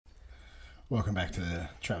Welcome back to the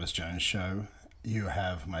Travis Jones Show. You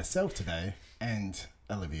have myself today and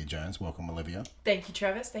Olivia Jones. Welcome, Olivia. Thank you,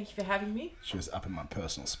 Travis. Thank you for having me. She was up in my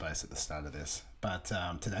personal space at the start of this. But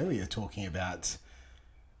today we are talking about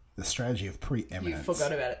the strategy of preeminence. You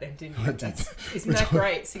forgot about it then, didn't you? I did. Isn't that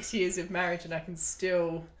great? 6 years of marriage and I can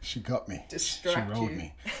still She got me. distract She rolled you.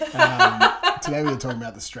 me. Today we are talking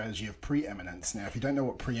about the strategy of preeminence. Now, if you don't know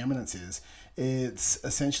what preeminence is, it's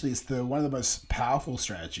one of the most powerful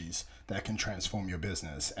strategies that can transform your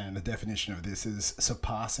business. And the definition of this is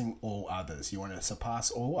surpassing all others. You want to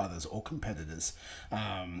surpass all others, all competitors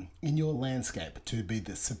in your landscape to be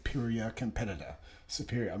the superior competitor.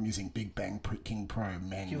 Superior. I'm using Big Bang King Pro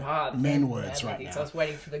men words right now. I was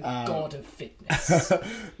waiting for the god of fitness.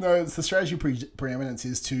 No, it's the strategy preeminence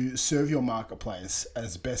is to serve your marketplace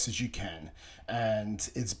as best as you can, and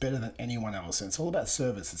it's better than anyone else. And it's all about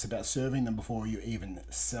service. It's about serving them before you even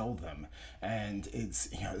sell them, and it's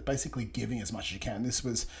basically giving as much as you can. This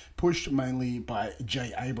was pushed mainly by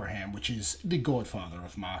Jay Abraham, which is the godfather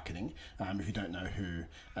of marketing. If you don't know who,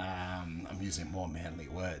 I'm using more manly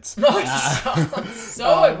words.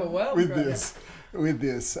 So overwhelmed with this.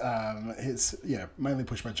 It's mainly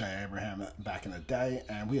pushed by Jay Abraham back in the day,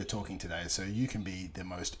 and we are talking today so you can be the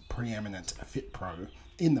most preeminent fit pro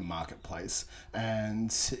in the marketplace,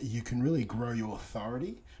 and you can really grow your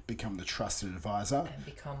authority, become the trusted advisor, and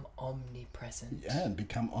become omnipresent. Yeah, and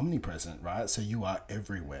become omnipresent, right? So you are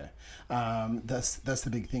everywhere. That's the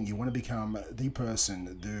big thing. You want to become the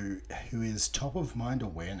person who is top of mind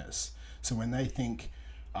awareness. So when they think,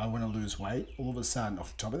 I want to lose weight, all of a sudden,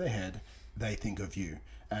 off the top of their head, they think of you.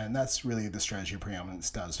 And that's really the strategy preeminence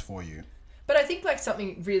does for you. But I think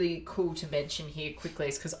something really cool to mention here quickly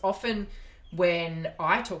is because often when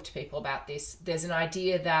I talk to people about this, there's an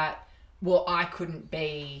idea that, well, I couldn't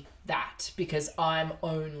be that because I'm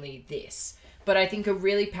only this. But I think a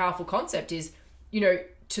really powerful concept is,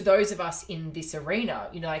 to those of us in this arena,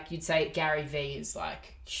 you'd say Gary Vee is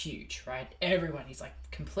huge, right? Everyone, he's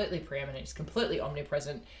completely preeminent. He's completely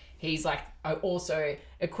omnipresent. He's also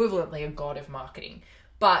equivalently a god of marketing.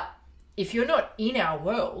 But if you're not in our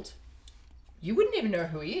world, you wouldn't even know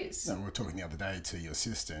who he is. No, we were talking the other day to your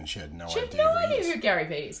sister and she had no idea who Gary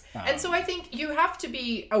Vee is. And so I think you have to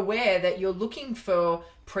be aware that you're looking for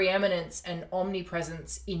preeminence and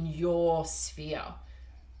omnipresence in your sphere.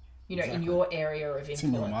 Exactly. In your area of influence. It's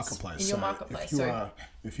in your marketplace. In your marketplace.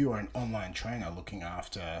 If you are an online trainer looking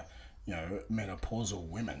after, menopausal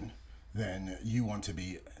women, then you want to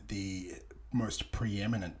be the most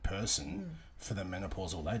preeminent person for the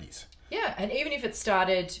menopausal ladies. Yeah, and even if it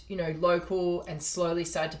started, local and slowly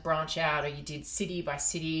started to branch out, or you did city by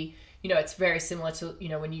city, it's very similar to,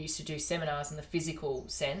 when you used to do seminars in the physical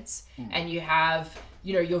sense, and you have,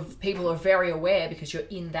 your people are very aware because you're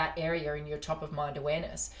in that area and you're top of mind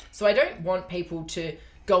awareness. So I don't want people to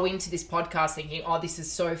go into this podcast thinking, oh, this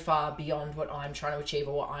is so far beyond what I'm trying to achieve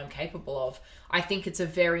or what I'm capable of. I think it's a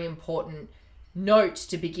very important note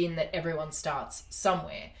to begin that everyone starts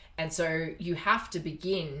somewhere. And so you have to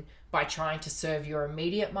begin by trying to serve your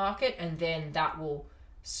immediate market, and then that will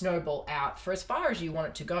snowball out for as far as you want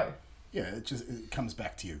it to go. Yeah, it comes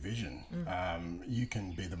back to your vision. You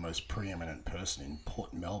can be the most preeminent person in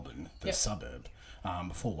Port Melbourne, the suburb,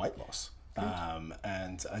 for weight loss.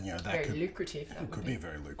 That could be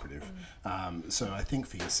very lucrative. So I think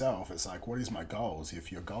for yourself, it's what is my goals?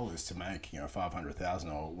 If your goal is to make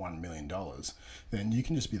 $500,000 or $1 million, then you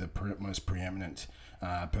can just be the most preeminent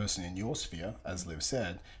person in your sphere, as Liv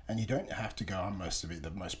said, and you don't have to go, I'm supposed to be the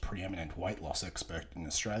most preeminent weight loss expert in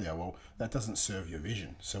Australia. Well, that doesn't serve your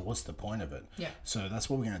vision. So what's the point of it? Yeah. So that's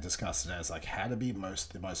what we're going to discuss today, is how to be the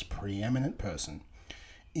most preeminent person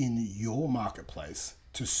in your marketplace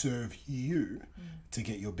to serve you, to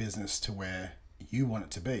get your business to where you want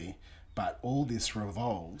it to be. But all this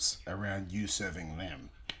revolves around you serving them,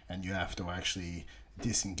 and you have to actually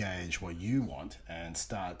disengage what you want and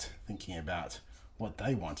start thinking about what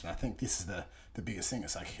they want. And I think this is the biggest thing.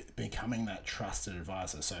 It's becoming that trusted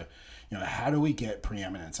advisor. So, how do we get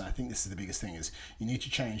preeminence? And I think this is the biggest thing, is you need to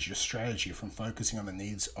change your strategy from focusing on the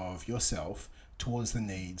needs of yourself towards the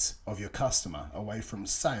needs of your customer, away from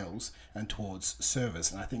sales and towards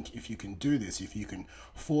service. And I think if you can do this, if you can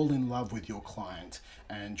fall in love with your client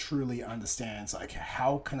and truly understands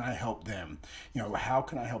how can I help them? How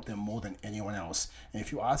can I help them more than anyone else? And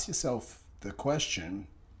if you ask yourself the question,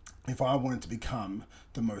 if I wanted to become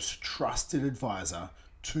the most trusted advisor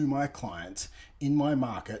to my client in my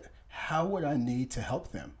market, how would I need to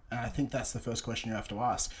help them? And I think that's the first question you have to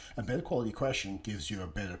ask. A better quality question gives you a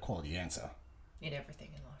better quality answer. In everything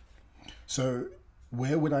in life. So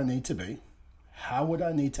where would I need to be? How would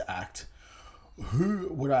I need to act? who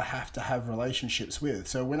would I have to have relationships with?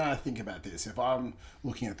 So when I think about this, if I'm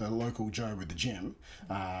looking at the local Joe with the gym,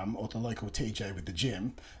 or the local TJ with the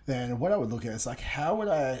gym, then what I would look at is like, how would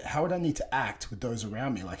I need to act with those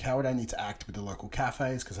around me? Like, how would I need to act with the local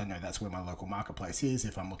cafes? Because I know that's where my local marketplace is.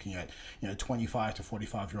 If I'm looking at, 25 to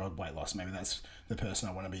 45-year-old weight loss, maybe that's the person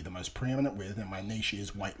I want to be the most preeminent with, and my niche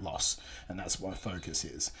is weight loss, and that's what my focus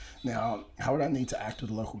is. Now, how would I need to act with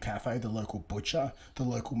the local cafe, the local butcher, the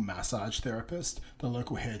local massage therapist, the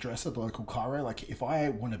local hairdresser, the local chiro? Like, if I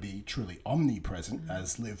want to be truly omnipresent,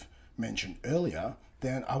 as Liv mentioned earlier,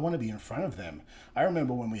 then I want to be in front of them. I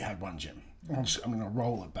remember when we had one gym. I'm going to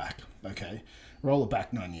roll it back, okay? Roll it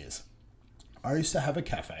back 9 years. I used to have a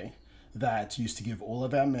cafe that used to give all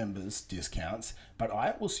of our members discounts, but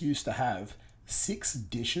I also used to have 6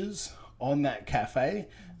 dishes on that cafe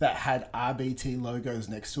that had RBT logos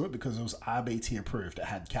next to it because it was RBT approved. It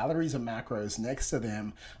had calories and macros next to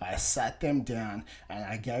them. I sat them down and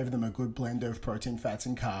I gave them a good blend of protein, fats,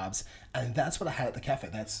 and carbs. And that's what I had at the cafe.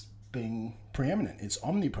 That's being preeminent. It's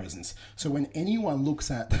omnipresence. So when anyone looks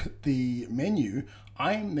at the menu,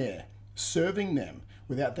 I am there serving them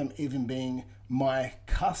without them even being my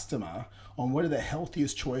customer on what are the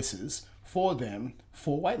healthiest choices for them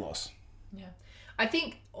for weight loss. Yeah. I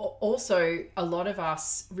think also a lot of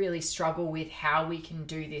us really struggle with how we can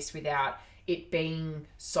do this without it being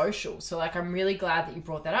social. So like, I'm really glad that you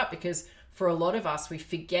brought that up, because for a lot of us, we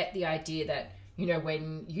forget the idea that,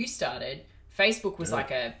 when you started, Facebook was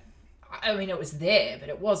like it was there, but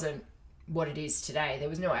it wasn't what it is today. There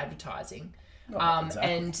was no advertising. Exactly.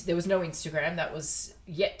 And there was no Instagram. That was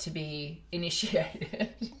yet to be initiated.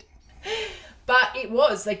 But it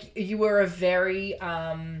was like, you were a very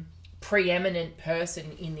preeminent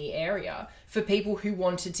person in the area for people who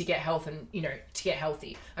wanted to get health and, to get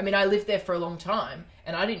healthy. I mean, I lived there for a long time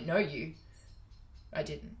and I didn't know you. I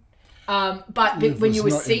didn't. But when you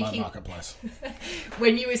were seeking,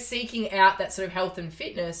 when you were seeking out that sort of health and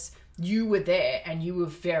fitness, you were there and you were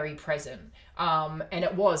very present. And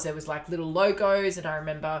there was like little logos, and I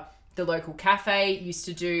remember the local cafe used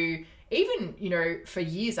to do, even, for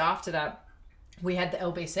years after that, we had the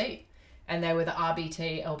LBC, and they were the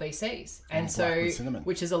RBT LBCs. And so,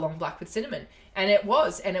 which is a long black with cinnamon. And it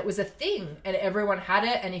was a thing, and everyone had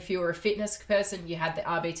it. And if you were a fitness person, you had the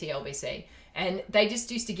RBT LBC, and they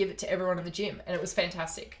just used to give it to everyone in the gym, and it was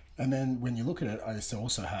fantastic. And then when you look at it, I used to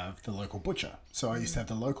also have the local butcher. So I used to have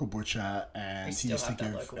the local butcher, and he used to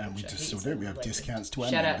give, and we just still do. We have discounts to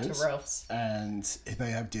our members. Shout out to Ralph's. And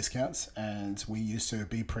they have discounts, and we used to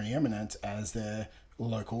be preeminent as their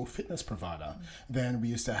local fitness provider. Then we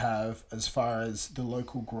used to have, as far as the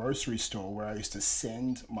local grocery store where I used to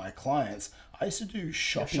send my clients, I used to do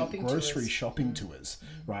grocery shopping tours,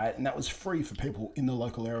 right? And that was free for people in the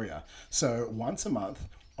local area. So once a month,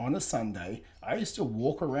 on a Sunday, I used to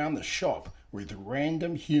walk around the shop with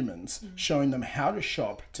random humans, showing them how to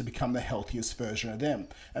shop to become the healthiest version of them.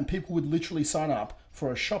 And people would literally sign up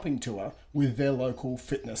for a shopping tour with their local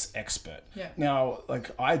fitness expert. Yeah. Now,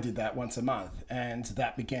 I did that once a month, and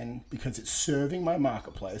that began because it's serving my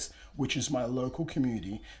marketplace, which is my local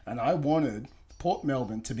community, and I wanted Port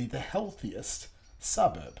Melbourne to be the healthiest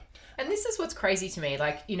suburb. And this is what's crazy to me.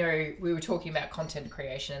 We were talking about content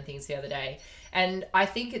creation and things the other day. And I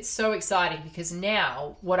think it's so exciting because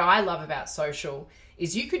now what I love about social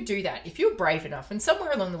is you could do that if you're brave enough. And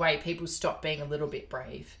somewhere along the way, people stopped being a little bit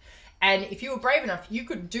brave. And if you were brave enough, you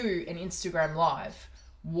could do an Instagram live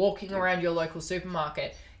walking around your local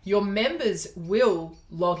supermarket. Your members will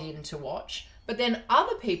log in to watch, but then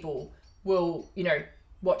other people will,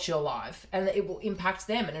 watch your live, and it will impact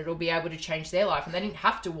them, and it'll be able to change their life. And they didn't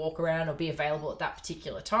have to walk around or be available at that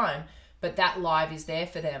particular time, but that live is there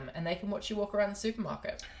for them, and they can watch you walk around the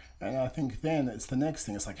supermarket. And I think then it's the next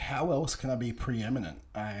thing. It's like, how else can I be preeminent?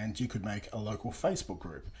 And you could make a local Facebook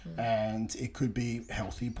group, and it could be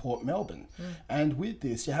Healthy Port Melbourne. And with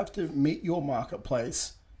this, you have to meet your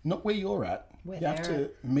marketplace, not where you're at. You have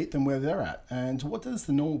to meet them where they're at. And what does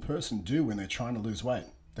the normal person do when they're trying to lose weight?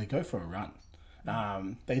 They go for a run.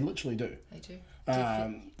 They literally do. They do.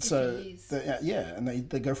 And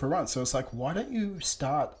they go for a run. So it's like, why don't you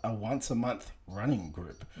start a once a month running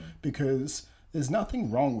group? Because there's nothing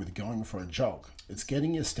wrong with going for a jog. It's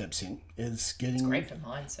getting your steps in. It's great for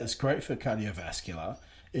mindset. It's great for cardiovascular.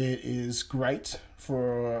 It is great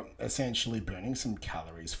for essentially burning some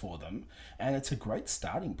calories for them, and it's a great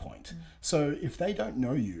starting point. So if they don't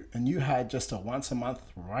know you and you had just a once a month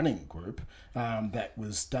running group that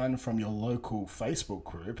was done from your local Facebook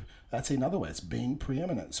group, that's in other words being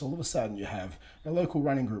preeminent. So all of a sudden you have a local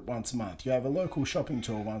running group once a month, you have a local shopping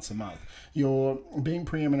tour once a month, you're being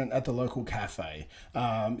preeminent at the local cafe,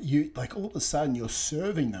 you like all of a sudden you're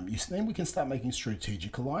serving them. Then we can start making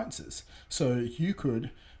strategic alliances. So you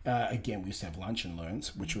could again, we used to have lunch and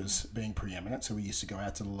learns, which was being preeminent. So we used to go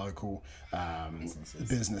out to the local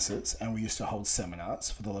businesses, and we used to hold seminars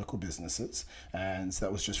for the local businesses. And so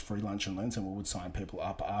that was just free lunch and learns, and we would sign people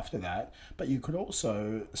up after that. But you could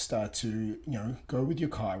also start to, go with your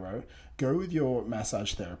chiro, go with your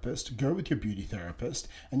massage therapist, go with your beauty therapist,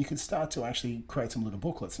 and you can start to actually create some little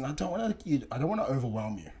booklets. And I don't want to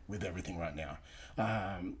overwhelm you with everything right now,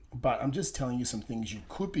 but I'm just telling you some things you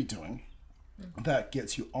could be doing that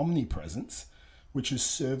gets you omnipresence, which is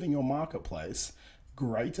serving your marketplace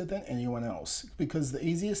greater than anyone else. Because the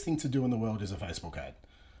easiest thing to do in the world is a Facebook ad.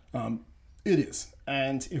 It is.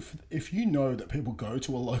 And if you know that people go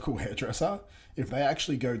to a local hairdresser, if they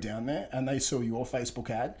actually go down there and they saw your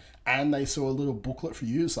Facebook ad and they saw a little booklet for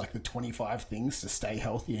you, it's like the 25 things to stay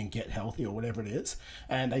healthy and get healthy or whatever it is,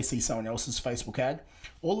 and they see someone else's Facebook ad,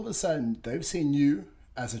 all of a sudden they've seen you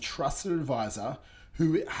as a trusted advisor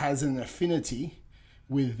who has an affinity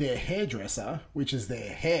with their hairdresser, which is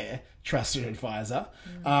their hair trusted advisor,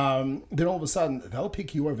 then all of a sudden they'll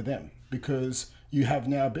pick you over them because you have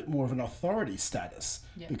now a bit more of an authority status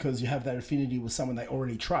because you have that affinity with someone they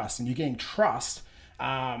already trust, and you're getting trust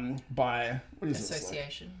by, what is it?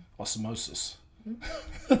 Association. Osmosis.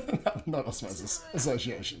 Not osmosis,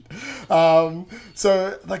 association.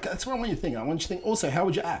 So like that's what I want you to think. I want you to think also, how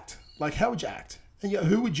would you act? Like, how would you act? And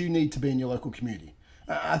who would you need to be in your local community?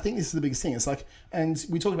 I think this is the biggest thing. It's like, and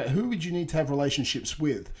we talk about who would you need to have relationships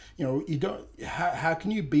with. You don't. How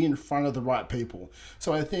can you be in front of the right people?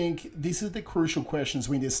 So I think this is the crucial questions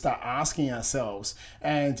we need to start asking ourselves.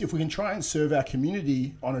 And if we can try and serve our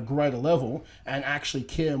community on a greater level and actually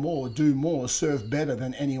care more, do more, serve better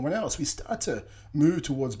than anyone else, we start to move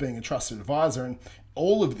towards being a trusted advisor. And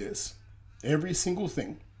all of this, every single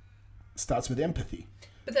thing, starts with empathy.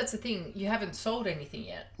 But that's the thing. You haven't sold anything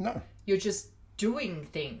yet. No. You're just doing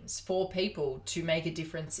things for people to make a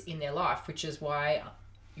difference in their life, which is why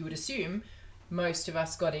you would assume most of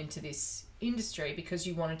us got into this industry because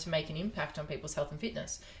you wanted to make an impact on people's health and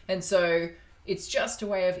fitness. And so it's just a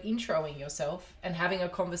way of introing yourself and having a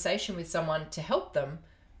conversation with someone to help them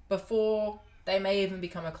before they may even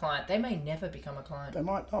become a client. They may never become a client. They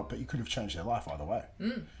might not, but you could have changed their life either way.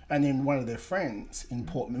 And then one of their friends in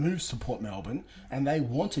moves to Port Melbourne, and they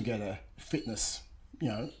want to get a fitness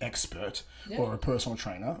expert or a personal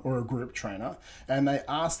trainer or a group trainer, and they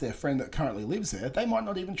ask their friend that currently lives there, they might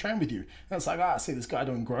not even train with you. And it's like, I see this guy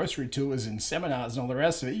doing grocery tours and seminars and all the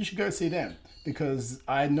rest of it. You should go see them because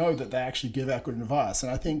I know that they actually give out good advice.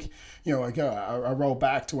 And I think, I roll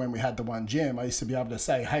back to when we had the one gym. I used to be able to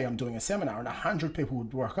say, hey, I'm doing a seminar, and 100 people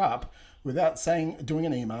would work up without doing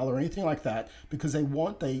an email or anything like that because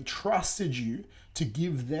they trusted you to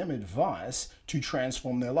give them advice to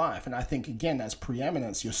transform their life. And I think, again, that's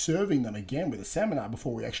preeminence. You're serving them again with a seminar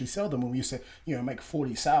before we actually sell them. When we used to, make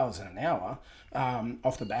 40 sales in an hour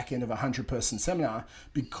off the back end of a 100-person seminar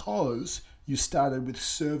because you started with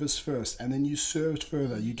service first and then you served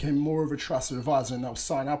further. You became more of a trusted advisor and they'll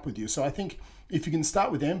sign up with you. So I think if you can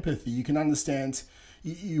start with empathy, you can understand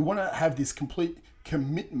you want to have this complete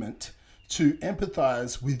commitment to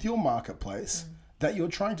empathize with your marketplace that you're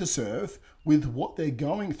trying to serve with what they're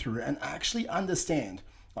going through and actually understand,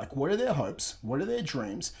 like, what are their hopes? What are their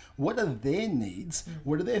dreams? What are their needs?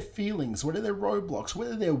 What are their feelings? What are their roadblocks? What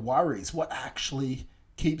are their worries? What actually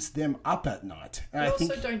keeps them up at night? And but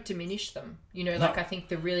also don't diminish them. I think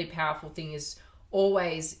the really powerful thing is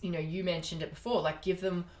always, you mentioned it before, like give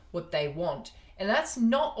them what they want. And that's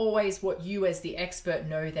not always what you as the expert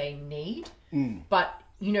know they need, but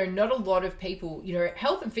not a lot of people,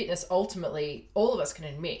 health and fitness ultimately, all of us can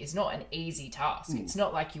admit, is not an easy task. It's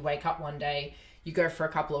not like you wake up one day, you go for a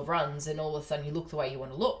couple of runs and all of a sudden you look the way you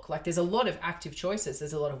want to look. Like there's a lot of active choices.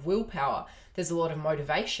 There's a lot of willpower. There's a lot of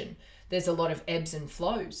motivation. There's a lot of ebbs and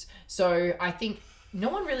flows. So I think no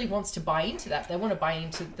one really wants to buy into that. They want to buy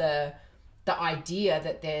into the idea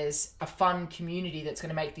that there's a fun community that's going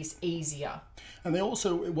to make this easier. And it wants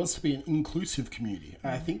to be an inclusive community.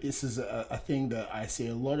 And I think this is a thing that I see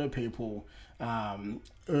a lot of people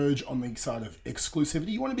urge on the side of exclusivity.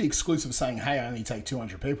 You want to be exclusive, saying, "Hey, I only take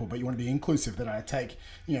 200 people," but you want to be inclusive, that I take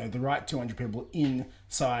the right 200 people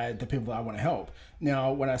inside the people that I want to help.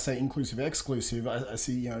 Now, when I say inclusive, exclusive, I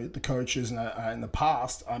see the coaches, and in the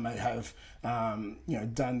past I may have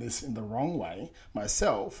done this in the wrong way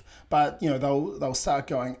myself, but they'll start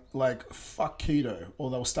going like fuck keto,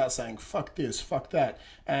 or they'll start saying fuck this, fuck that,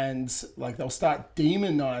 and like they'll start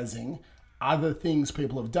demonizing other things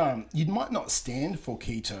people have done. You might not stand for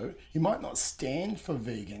keto, you might not stand for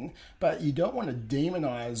vegan, but you don't want to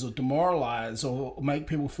demonize or demoralize or make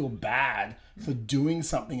people feel bad for doing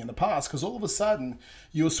something in the past, because all of a sudden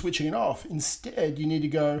you're switching it off. Instead, you need to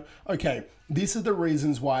go, okay, these are the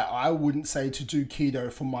reasons why I wouldn't say to do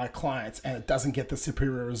keto for my clients and it doesn't get the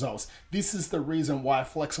superior results. This is the reason why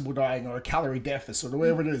flexible dieting or a calorie deficit or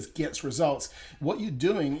whatever it is gets results. What you're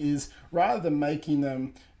doing is, rather than making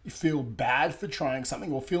them feel bad for trying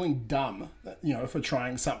something, or feeling dumb, for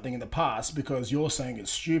trying something in the past because you're saying it's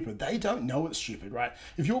stupid. They don't know it's stupid, right?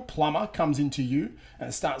 If your plumber comes into you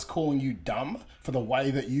and starts calling you dumb for the way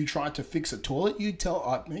that you tried to fix a toilet, you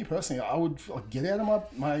tell me personally, I would get out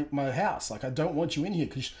of my house. Like, I don't want you in here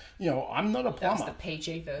because I'm not a plumber. That's the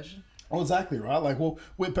PG version. Oh, exactly, right? Like,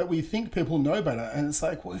 but we think people know better, and it's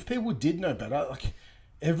like, well, if people did know better, like,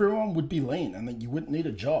 everyone would be lean and then you wouldn't need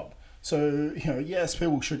a job. So, yes,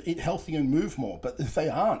 people should eat healthy and move more, but if they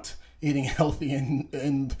aren't eating healthy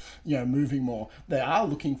and moving more, they are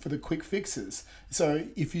looking for the quick fixes. So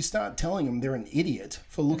if you start telling them they're an idiot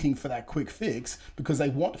for looking for that quick fix because they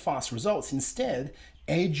want fast results, instead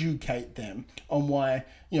educate them on why,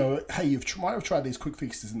 hey, you might have tried these quick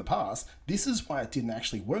fixes in the past. This is why it didn't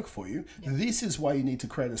actually work for you. Yep. This is why you need to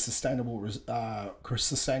create a sustainable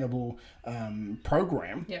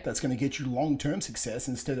program that's going to get you long-term success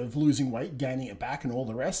instead of losing weight, gaining it back, and all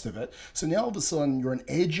the rest of it. So now all of a sudden you're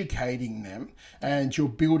educating them and you're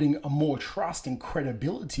building a more trust and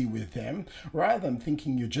credibility with them rather than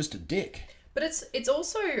thinking you're just a dick. But it's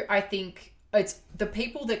also, I think, it's the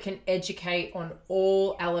people that can educate on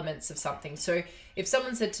all elements of something. So if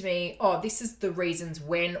someone said to me, oh, this is the reasons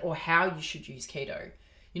when or how you should use keto.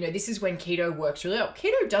 This is when keto works really well.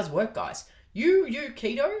 Keto does work, guys. You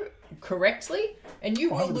keto correctly and you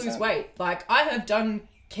will 100%. Lose weight. Like, I have done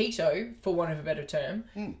keto, for want of a better term,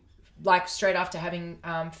 like straight after having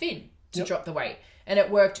Finn to drop the weight. And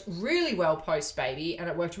it worked really well post-baby, and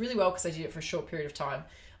it worked really well because I did it for a short period of time.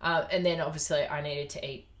 And then obviously I needed to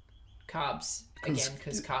eat carbs again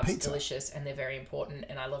because carbs are delicious and they're very important,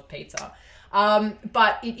 and I love pizza.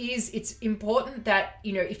 But it's important that,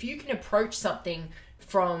 if you can approach something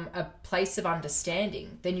from a place of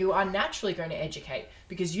understanding, then you are naturally going to educate,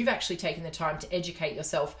 because you've actually taken the time to educate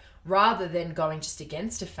yourself rather than going just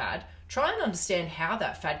against a fad. Try and understand how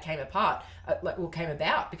that fad came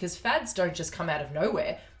about, because fads don't just come out of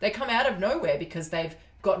nowhere. They come out of nowhere because they've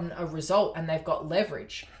gotten a result and they've got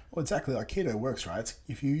leverage. Well, exactly like keto works, right?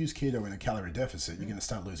 If you use keto in a calorie deficit, you're going to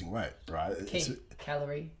start losing weight, right?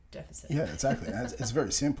 Calorie deficit. Yeah, exactly. It's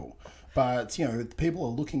very simple. But, people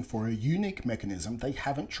are looking for a unique mechanism they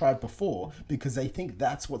haven't tried before because they think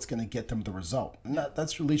that's what's going to get them the result. And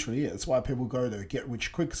that's literally it. That's why people go to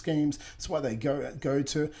get-rich-quick schemes. That's why they go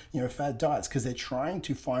to, fad diets, because they're trying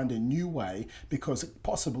to find a new way because it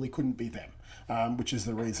possibly couldn't be them. Which is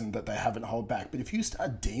the reason that they haven't held back. But if you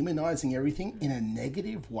start demonizing everything in a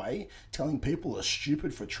negative way, telling people are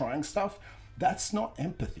stupid for trying stuff, that's not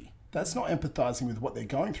empathy. That's not empathizing with what they're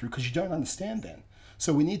going through, because you don't understand them.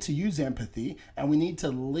 So we need to use empathy, and we need to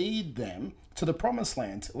lead them to the promised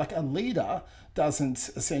land. Like, a leader doesn't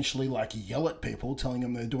essentially yell at people telling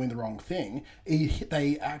them they're doing the wrong thing.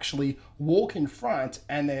 They actually walk in front,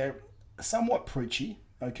 and they're somewhat preachy,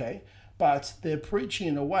 okay? But they're preaching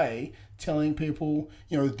in a way, telling people,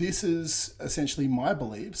 this is essentially my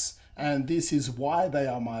beliefs, and this is why they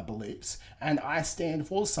are my beliefs, and I stand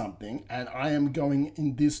for something, and I am going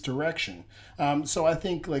in this direction. So I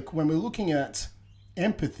think, when we're looking at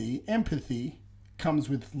empathy comes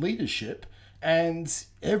with leadership, and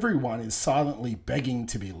everyone is silently begging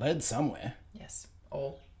to be led somewhere. Yes,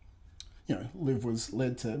 all. Liv was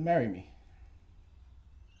led to marry me.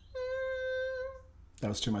 That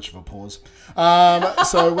was too much of a pause.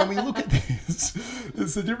 So when we look at this,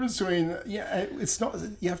 there's the difference between, it's not,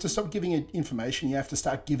 you have to stop giving it information, you have to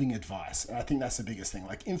start giving advice. And I think that's the biggest thing.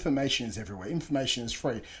 Information is everywhere. Information is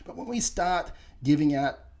free. But when we start giving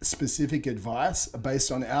out specific advice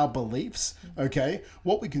based on our beliefs, okay,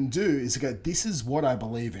 what we can do is go, this is what I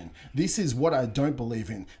believe in. This is what I don't believe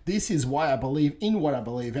in. This is why I believe in what I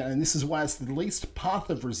believe in. And this is why it's the least path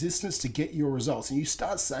of resistance to get your results. And you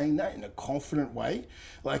start saying that in a confident way.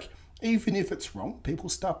 Even if it's wrong, people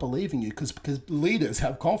start believing you because leaders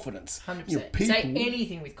have confidence. 100%. You know, people, Say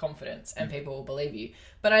anything with confidence and people will believe you.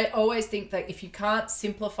 But I always think that if you can't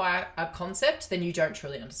simplify a concept, then you don't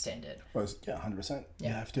truly understand it. well, yeah, 100%.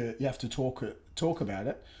 Yeah. You have to talk about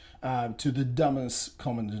it to the dumbest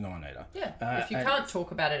common denominator. Yeah. If you can't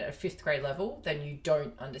talk about it at a 5th grade level, then you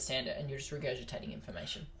don't understand it and you're just regurgitating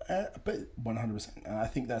information. But 100%. And I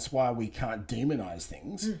think that's why we can't demonize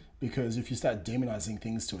things, because if you start demonizing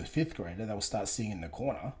things to a 5th grader, they'll start sitting in the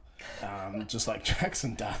corner, just like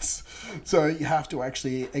Jackson does. So you have to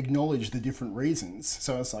actually acknowledge the different reasons.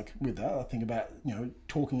 So it's like with that, I think about,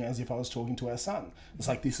 talking as if I was talking to our son. It's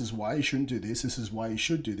like, this is why you shouldn't do this. This is why you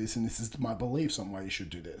should do this. And this is my beliefs on why you should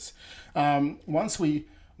do this. Once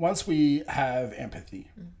we have empathy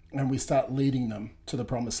and we start leading them to the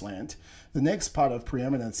promised land, the next part of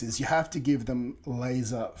preeminence is you have to give them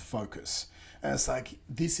laser focus. And it's like,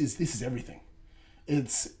 this is everything.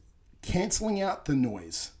 It's canceling out the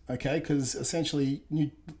noise, okay? Because essentially,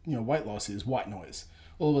 weight loss is white noise.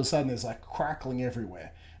 All of a sudden, there's like crackling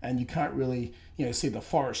everywhere, and you can't really, see the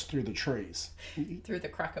forest through the trees. Through the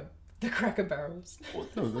cracker barrels. Well,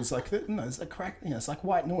 no, there's like it's like crack. It's like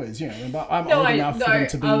white noise. But I'm old enough for them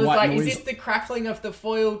to be I was white like, noise. is this the crackling of the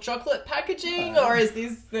foil chocolate packaging, or is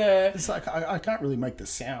this the? It's like I can't really make the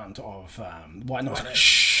sound of white noise.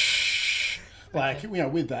 Shh. Like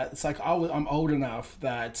with that, it's like I'm old enough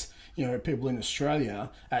that people in Australia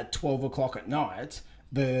at 12 o'clock at night.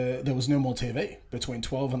 There was no more TV between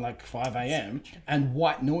 12 and like 5 a.m. and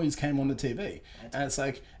white noise came on the TV. And it's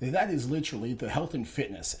like, that is literally the health and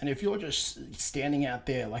fitness. And if you're just standing out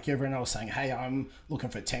there like everyone else saying, hey, I'm looking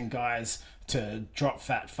for 10 guys to drop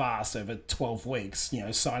fat fast over 12 weeks,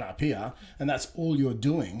 sign up here. And that's all you're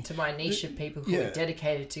doing. To my niche of people who are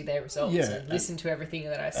dedicated to their results and listen to everything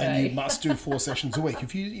that I say. And you must do 4 sessions a week.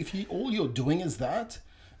 If you all you're doing is that,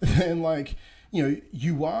 then like,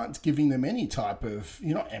 you aren't giving them any type of,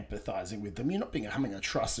 you're not empathizing with them. You're not becoming a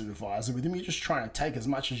trusted advisor with them. You're just trying to take as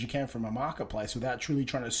much as you can from a marketplace without truly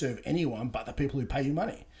trying to serve anyone but the people who pay you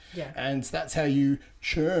money. Yeah. And that's how you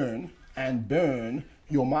churn and burn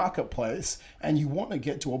your marketplace. And you want to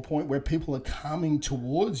get to a point where people are coming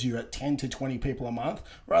towards you at 10 to 20 people a month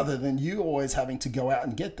rather than you always having to go out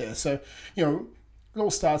and get there. So, it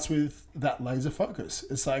all starts with that laser focus.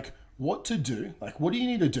 It's like what to do. Like, what do you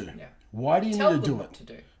need to do? Yeah. Why do you Tell need to them do what it? to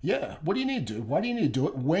do. Yeah. What do you need to do? Why do you need to do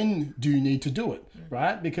it? When do you need to do it?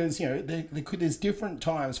 Right? Because, there's different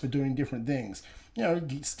times for doing different things.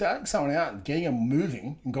 Starting someone out and getting them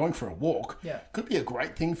moving and going for a walk could be a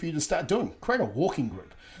great thing for you to start doing. Create a walking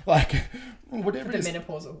group. Like, whatever For it the is.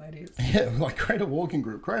 menopausal ladies. Yeah, like create a walking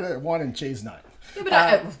group. Create a wine and cheese night.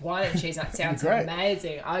 Yeah, but wine and cheese night sounds great.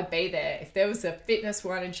 amazing. I'd be there. If there was a fitness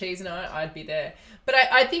wine and cheese night, I'd be there. But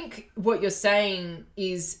I think what you're saying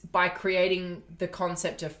is by creating the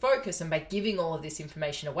concept of focus and by giving all of this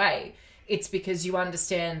information away, it's because you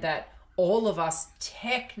understand that all of us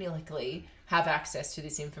technically have access to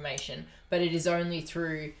this information, but it is only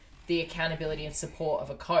through the accountability and support of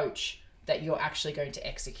a coach that you're actually going to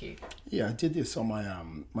execute. Yeah, I did this on my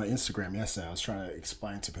my Instagram yesterday. I was trying to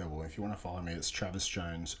explain to people, if you want to follow me, it's Travis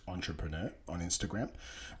Jones Entrepreneur on Instagram.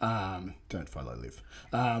 Don't follow Liv.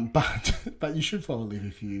 But you should follow Liv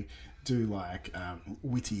if you do like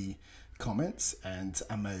witty comments and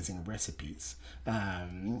amazing recipes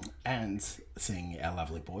and seeing our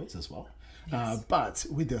lovely boys as well. Yes. But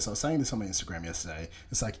with this, I was saying this on my Instagram yesterday,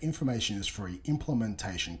 it's like information is free,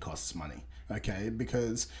 implementation costs money. Okay,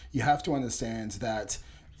 because you have to understand that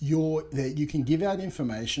you can give out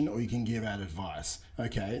information or you can give out advice.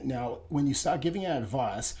 Okay, now when you start giving out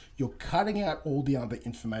advice, you're cutting out all the other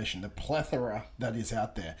information, the plethora that is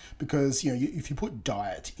out there. Because if you put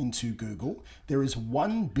diet into Google, there is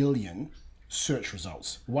 1 billion search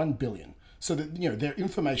results. 1 billion. So that their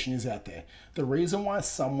information is out there. The reason why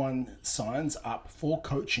someone signs up for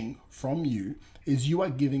coaching from you is you are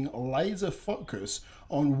giving laser focus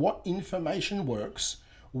on what information works,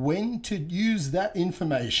 when to use that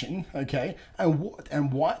information, okay,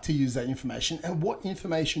 and why to use that information, and what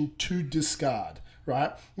information to discard.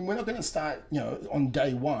 Right? And we're not going to start, on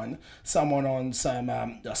day one, someone on some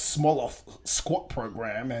a smaller squat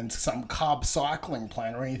program and some carb cycling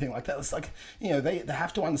plan or anything like that. It's like, they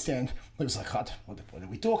have to understand. It was like, what are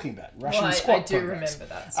we talking about? Russian squat I do programs.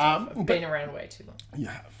 remember that stuff. I've been around way too long. You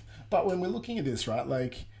have. But when we're looking at this, right,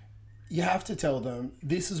 like, you have to tell them,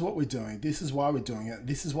 this is what we're doing. This is why we're doing it.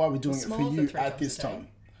 This is why we're doing it for you at this time.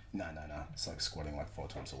 No. It's like squatting like 4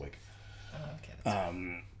 times a week. Oh, okay. That's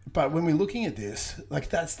But when we're looking at this, like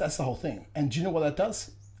that's the whole thing. And do you know what that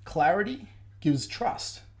does? Clarity gives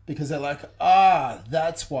trust. because they're like,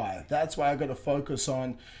 that's why I got to focus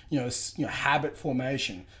on, habit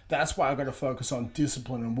formation. That's why I got to focus on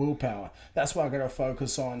discipline and willpower. That's why I got to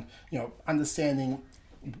focus on, understanding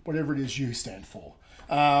whatever it is you stand for.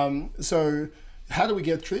 So how do we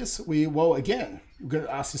get through this? Again, you've got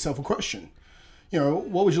to ask yourself a question.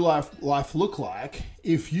 What would your life look like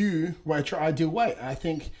if you were at your ideal weight? And I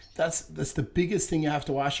think that's the biggest thing you have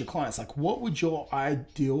to ask your clients. Like, what would your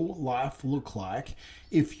ideal life look like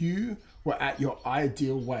if you were at your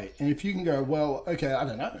ideal weight? And if you can go, well, okay, I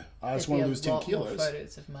don't know. I just want to lose 10 kilos. More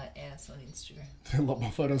photos of my ass on Instagram. A lot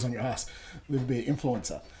more photos on your ass. Live be an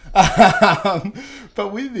influencer.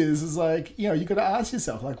 But with this, it's like, you got to ask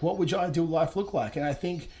yourself, like, what would your ideal life look like? And I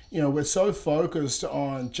think, we're so focused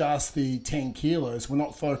on just the 10 kilos. We're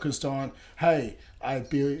not focused on, hey,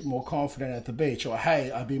 I'd be more confident at the beach, or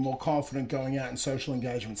hey, I'd be more confident going out in social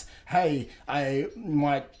engagements. Hey, I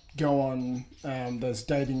might go on those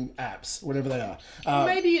dating apps, whatever they are.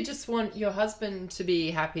 Maybe you just want your husband to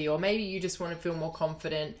be happy, or maybe you just want to feel more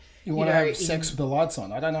confident. You want to have sex with the lights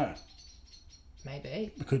on. I don't know.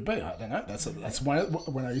 Maybe. It could be. I don't know. That's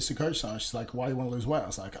when I used to coach someone. She's like, why do you want to lose weight? I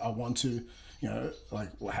was like, I want to,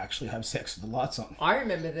 actually have sex with the lights on. I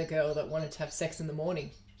remember the girl that wanted to have sex in the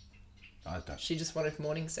morning. I don't. She just wanted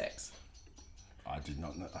morning sex. I did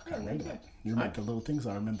not know. I can't remember that. You remember the little things.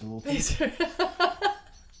 I remember the little things.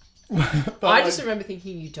 I just remember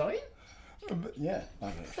thinking, you don't? But yeah.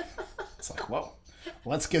 It's like, well,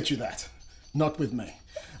 let's get you that. Not with me.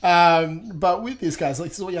 But with these guys,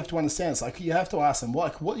 this is what you have to understand. It's like, you have to ask them,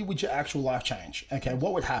 what would your actual life change? Okay,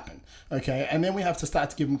 what would happen? Okay, and then we have to start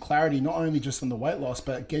to give them clarity, not only just on the weight loss,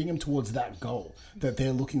 but getting them towards that goal that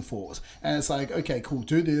they're looking for. And it's like, okay, cool,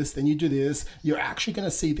 do this, then you do this. You're actually going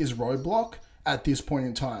to see this roadblock at this point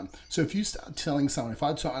in time. So if you start telling someone, if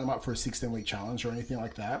I sign them up for a 16-week challenge or anything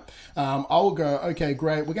like that, I will go, okay,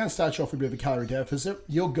 great, we're going to start you off with a bit of a calorie deficit.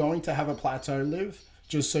 You're going to have a plateau, Liv.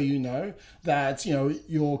 Just so you know that,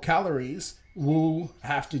 your calories will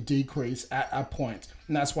have to decrease at a point.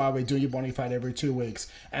 And that's why we do your body fat every 2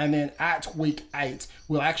 weeks. And then at week 8,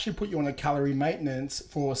 we'll actually put you on a calorie maintenance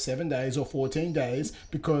for 7 days or 14 days,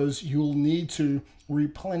 because you'll need to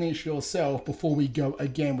replenish yourself before we go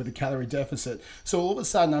again with a calorie deficit. So all of a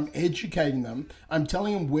sudden, I'm educating them. I'm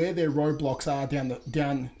telling them where their roadblocks are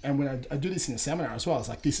down. And when I do this in a seminar as well, it's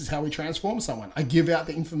like, this is how we transform someone. I give out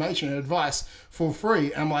the information and advice for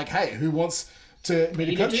free. I'm like, hey, who wants to be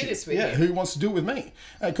the coach? Do this with you. Who wants to do it with me?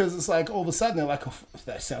 Because it's like, all of a sudden they're like, oh,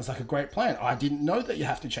 that sounds like a great plan. I didn't know that you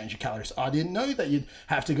have to change your calories. I didn't know that you'd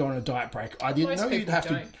have to go on a diet break. I didn't know you'd have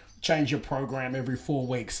to change your program every 4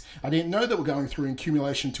 weeks. I didn't know that we're going through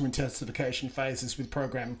accumulation to intensification phases with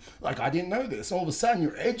program. Like, I didn't know this. All of a sudden,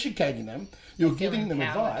 you're educating them. You're giving them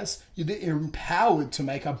advice. You're empowered to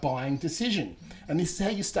make a buying decision. And this is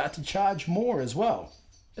how you start to charge more as well.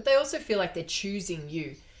 But they also feel like they're choosing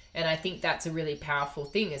you. And I think that's a really powerful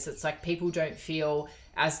thing, is it's like people don't feel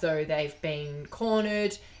as though they've been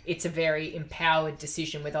cornered. It's a very empowered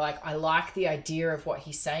decision where they're like, I like the idea of what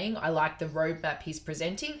he's saying. I like the roadmap he's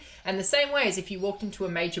presenting. And the same way as if you walked into a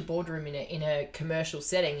major boardroom in a commercial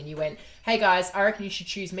setting and you went, hey guys, I reckon you should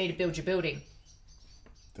choose me to build your building.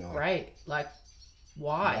 Great. Like,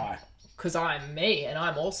 why? Because I'm me and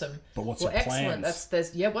I'm awesome. But what's your plan? What's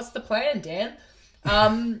the plan, Dan?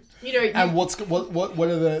 And what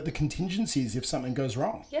are the contingencies if something goes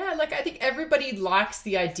wrong? Yeah, like I think everybody likes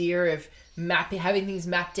the idea of having things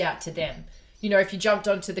mapped out to them. If you jumped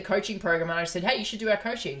onto the coaching program and I said, hey, you should do our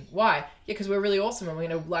coaching. Why? Yeah, because we're really awesome and we're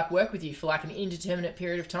going to work with you for an indeterminate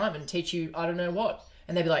period of time and teach you I don't know what.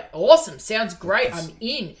 And they'd be like, awesome, sounds great, I'm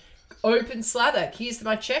in. Open slather, here's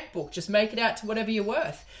my checkbook, just make it out to whatever you're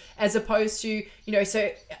worth. As opposed to,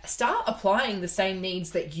 so start applying the same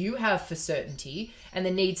needs that you have for certainty and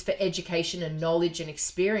the needs for education and knowledge and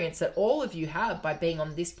experience that all of you have by being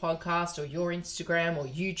on this podcast or your Instagram or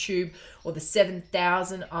YouTube or the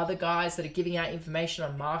 7,000 other guys that are giving out information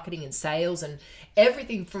on marketing and sales and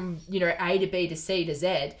everything from, A to B to C to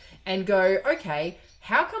Z, and go, okay,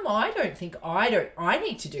 how come I don't think I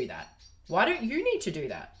need to do that? Why don't you need to do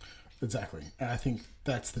that? Exactly. And I think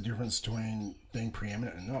that's the difference between being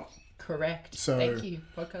preeminent and not. Correct. So, thank you,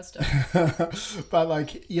 podcaster.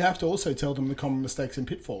 But you have to also tell them the common mistakes and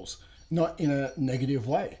pitfalls, not in a negative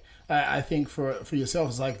way. I think for yourself,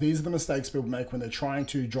 it's like these are the mistakes people make when they're trying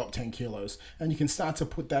to drop 10 kilos. And you can start to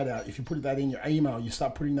put that out. If you put that in your email, you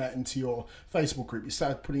start putting that into your Facebook group, you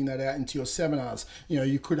start putting that out into your seminars. You know,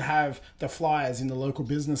 you could have the flyers in the local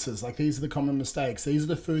businesses. Like, these are the common mistakes. These are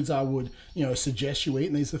the foods I would, you know, suggest you eat.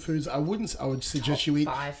 And these are the foods I wouldn't. I would suggest you eat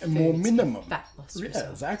a more minimum. Yeah,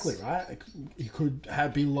 exactly, right? You could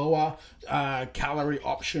be lower calorie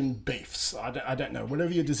option beefs. I don't know.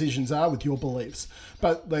 Whatever your decisions are with your beliefs.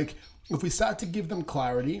 But, like, if we start to give them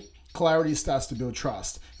clarity starts to build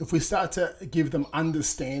trust. If we start to give them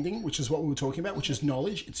understanding, which is what we were talking about, which is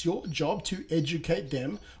knowledge, it's your job to educate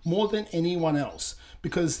them more than anyone else,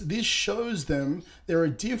 because this shows them there are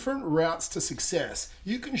different routes to success.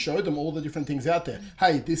 You can show them all the different things out there.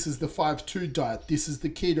 Hey, this is the 5-2 diet. This is the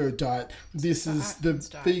keto diet. This is the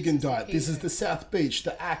vegan diet. This is the South Beach,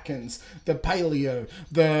 the Atkins, the paleo,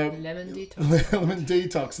 the lemon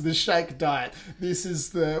detox, the shake diet. This is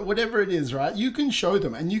the whatever it is, right? You can show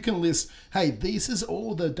them and you can list, hey, this is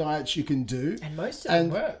all the diets you can do. And most of them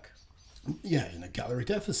work. Yeah, in a calorie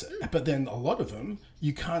deficit. But then a lot of them,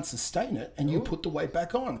 you can't sustain it and you put the weight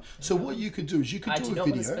back on. So what you could do is you could do a video. I do not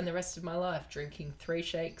want to spend the rest of my life drinking 3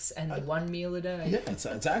 shakes and 1 meal a day. Yeah,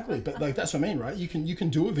 exactly. But like that's what I mean, right? You can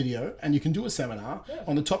do a video and you can do a seminar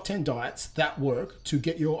on the top 10 diets that work to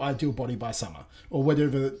get your ideal body by summer or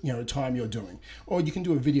whatever, you know, time you're doing. Or you can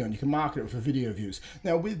do a video and you can market it for video views.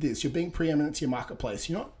 Now with this, you're being preeminent to your marketplace.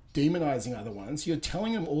 You're not demonizing other ones. You're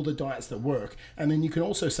telling them all the diets that work, and then you can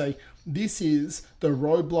also say, this is the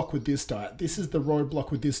roadblock with this diet, this is the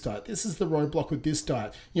roadblock with this diet, this is the roadblock with this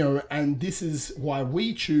diet, you know, and this is why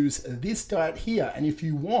we choose this diet here. And if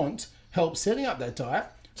you want help setting up that diet,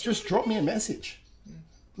 just drop me a message.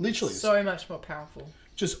 Literally, so much more powerful.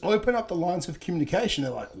 Just open up the lines of communication.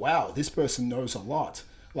 They're like, wow, this person knows a lot.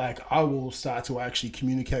 Like, I will start to actually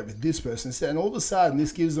communicate with this person. And all of a sudden,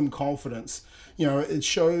 this gives them confidence. You know, it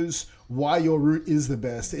shows why your route is the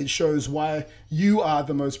best. It shows why you are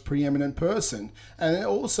the most preeminent person. And it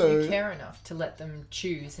also... You care enough to let them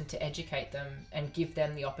choose and to educate them and give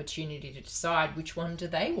them the opportunity to decide which one do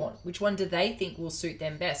they want. Which one do they think will suit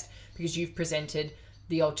them best? Because you've presented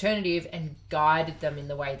the alternative and guided them in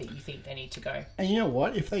the way that you think they need to go. And you know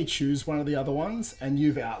what? If they choose one of the other ones and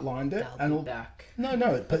you've outlined it... They'll be back.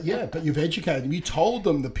 No, but you've educated them. You told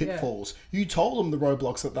them the pitfalls. Yeah. You told them the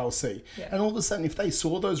roadblocks that they'll see. Yeah. And all of a sudden, if they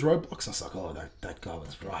saw those roadblocks, it's like, oh, that guy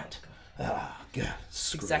was right. Ah, God,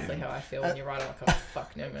 exactly how I feel when you're right. I'm like, oh,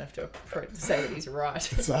 fuck, no, I'm going to have to say that he's right.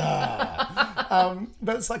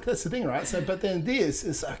 But it's like, that's the thing, right? So, but then this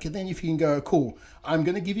is, okay, then if you can go, cool, I'm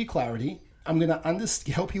going to give you clarity. I'm going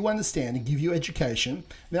to help you understand and give you education.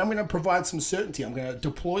 Then I'm going to provide some certainty. I'm going to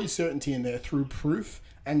deploy certainty in there through proof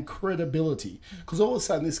and credibility, because all of a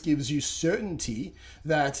sudden this gives you certainty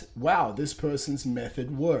that, wow, this person's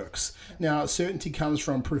method works. Now, certainty comes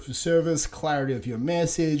from proof of service, clarity of your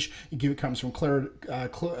message. It comes from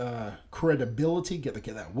credibility, get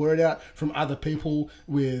that word out, from other people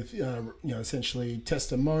with essentially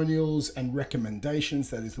testimonials and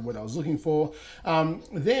recommendations. That is the word I was looking for.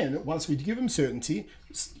 Then once we give them certainty,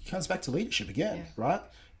 it comes back to leadership again, right?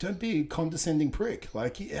 Don't be a condescending prick.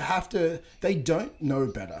 Like, you have to, they don't know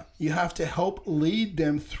better. You have to help lead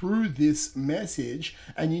them through this message,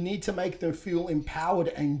 and you need to make them feel empowered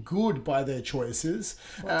and good by their choices.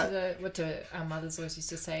 What do our mothers always used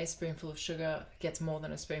to say? A spoonful of sugar gets more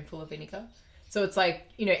than a spoonful of vinegar. So it's like,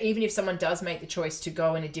 you know, even if someone does make the choice to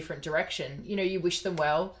go in a different direction, you know, you wish them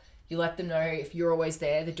well, you let them know if you're always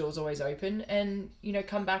there, the door's always open, and, you know,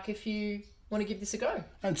 come back if you want to give this a go.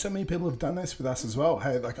 And so many people have done this with us as well.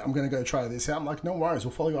 Hey, like, I'm going to go try this out. I'm like, no worries.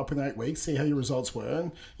 We'll follow you up in 8 weeks, see how your results were,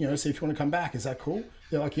 and, you know, see if you want to come back. Is that cool?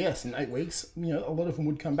 They're like, yes. In 8 weeks, you know, a lot of them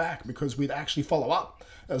would come back because we'd actually follow up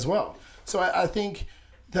as well. So I think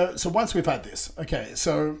so once we've had this, okay,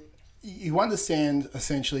 so you understand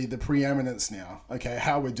essentially the preeminence now, okay,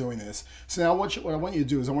 how we're doing this. So now what I want you to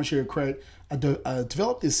do is I want you to create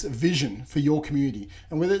develop this vision for your community,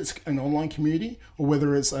 and whether it's an online community or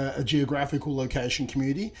whether it's a geographical location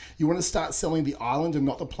community, you want to start selling the island and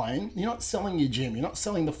not the plane. You're not selling your gym. You're not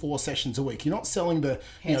selling the 4 sessions a week. You're not selling the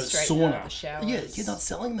sauna. Yeah, you're not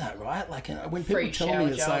selling that, right? Like, when people tell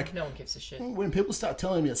me, it's like, no one gives a shit. When people start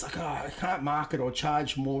telling me, it's like, oh, I can't market or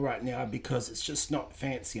charge more right now because it's just not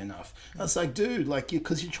fancy enough. I was like, dude, like,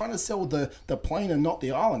 because you're trying to sell the plane and not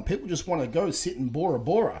the island. People just want to go sit in Bora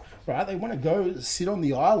Bora, right? They want to go sit on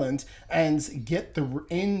the island and get the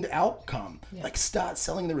end outcome. Like start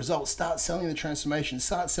selling the results, start selling the transformation,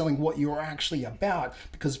 start selling what you're actually about,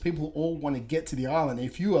 because people all want to get to the island.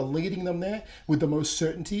 If you are leading them there with the most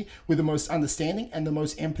certainty, with the most understanding and the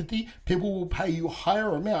most empathy, people will pay you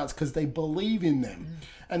higher amounts because they believe in them.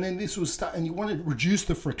 And then this will start, and you want to reduce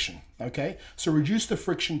the friction, okay? So reduce the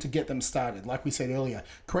friction to get them started. Like we said earlier,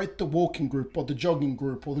 create the walking group or the jogging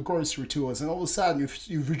group or the grocery tours, and all of a sudden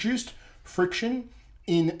you've reduced friction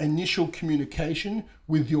in initial communication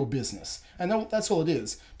with your business. And that's all it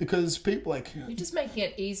is, because people You're just making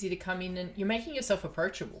it easy to come in, and you're making yourself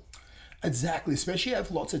approachable. Exactly, especially if you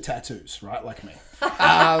have lots of tattoos, right? Like me. You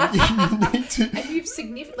need to. And you've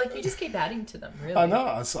you just keep adding to them, really. I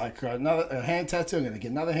know. It's like a hand tattoo. I'm going to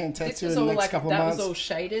get another hand tattoo in the next couple of months. That was all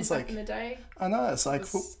shaded back in the day. I know. It's like,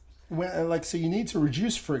 so you need to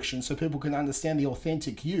reduce friction so people can understand the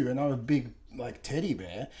authentic you and not a big like teddy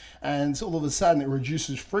bear. And all of a sudden it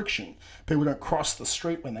reduces friction. People don't cross the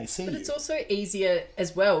street when they see you. But it's also easier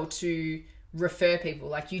as well to refer people.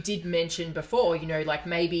 Like you did mention before, like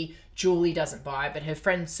maybe Julie doesn't buy, but her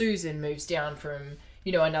friend Susan moves down from,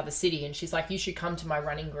 another city, and she's like, you should come to my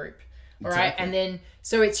running group. All right. And then,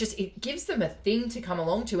 so it gives them a thing to come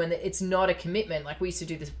along to, and it's not a commitment. Like we used to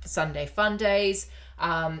do the Sunday fun days.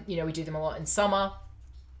 We do them a lot in summer.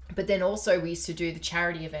 But then also we used to do the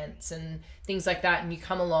charity events and things like that. And you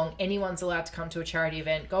come along, anyone's allowed to come to a charity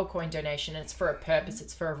event, gold coin donation. And it's for a purpose.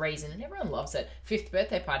 It's for a reason. And everyone loves it. 5th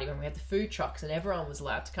birthday party when we had the food trucks and everyone was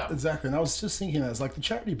allowed to come. Exactly. And I was just thinking, it's like the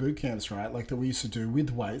charity boot camps, right? Like that we used to do with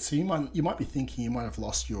weights. So you might be thinking you might have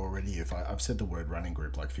lost you already if I've said the word running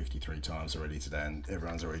group like 53 times already today, and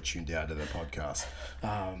everyone's already tuned out to the podcast.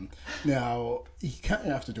 Now, you can't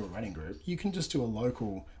have to do a running group. You can just do a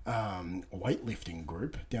local weightlifting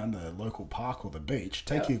group down the local park or the beach.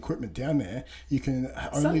 Take your equipment down there. You can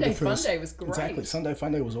Sunday Fun Day was great. Exactly. Sunday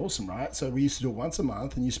Fun Day was awesome, right? So we used to do it once a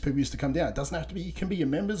month, and people used to come down. It doesn't have to be. You can be your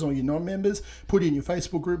members or your non-members. Put it in your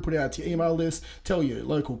Facebook group. Put it out to your email list. Tell your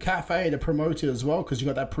local cafe to promote it as well, because you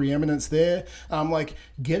got that preeminence there.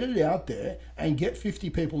 Get it out there and get 50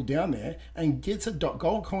 people down there and get a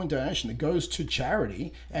gold coin donation that goes to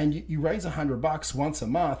charity, and you raise $100 once a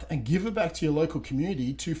month and give it back to your local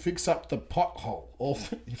community to fix up the pothole, or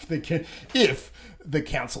if the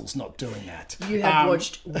council's not doing that. You have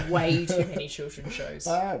watched way too many children's shows.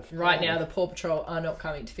 I have. Right now, the Paw Patrol are not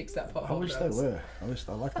coming to fix that pothole. I wish they were. I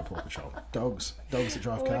like the Paw Patrol. Dogs that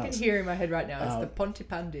drive cars. All I can hear in my head right now is the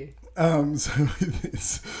Pontypandy.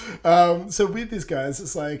 So with this, guys,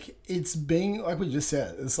 it's like, it's being, like we just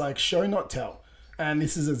said, it's like show, not tell. And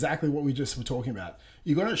this is exactly what we just were talking about.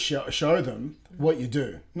 You're going to show them what you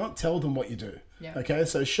do, not tell them what you do. Yeah. Okay,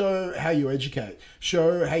 so show how you educate,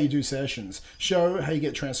 show how you do sessions, show how you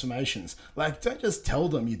get transformations. Like, don't just tell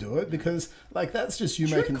them you do it, because like that's just you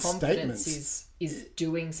making statements. Is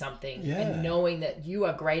doing something Yeah. and knowing that you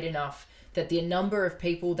are great enough that the number of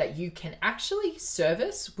people that you can actually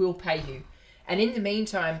service will pay you. And in the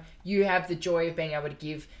meantime, you have the joy of being able to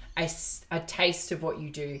give a taste of what you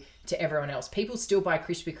do to everyone else. People still buy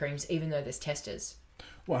Krispy Kremes even though there's testers.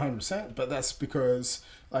 100%, but that's because,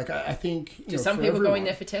 like, I think... Do some people go in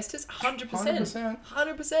there for testers? 100%.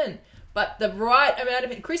 100%. But the right amount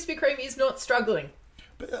of it, Krispy Kreme is not struggling.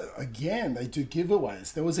 But again, they do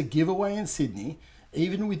giveaways. There was a giveaway in Sydney,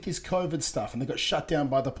 even with this COVID stuff, and they got shut down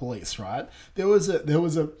by the police, right? They were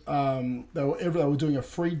doing a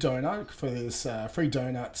free donut for this free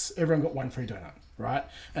donuts. Everyone got one free donut, right?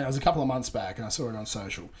 And it was a couple of months back, and I saw it on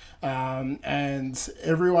social. And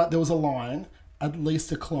there was a line at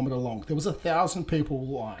least 1 kilometre long. There was 1,000 people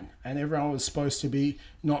line, and everyone was supposed to be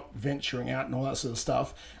not venturing out and all that sort of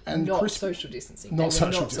stuff. And social distancing. Not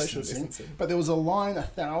social distancing. But there was a line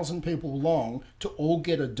 1,000 people long to all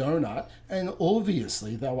get a donut, and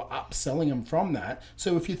obviously they were upselling them from that.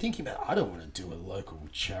 So if you're thinking about, I don't want to do a local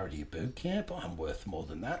charity boot camp, I'm worth more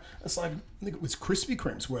than that. It's like, it was Krispy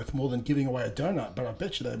Kreme's worth more than giving away a donut, but I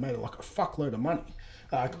bet you they made like a fuckload of money.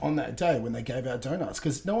 On that day when they gave out donuts,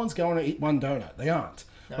 because no one's going to eat one donut. They aren't.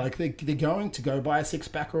 No. Like they're going to go buy a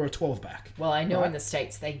 6-pack or a 12-pack. Well, I know in the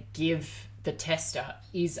States they give the tester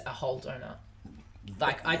is a whole donut.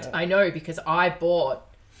 Like I know, because I bought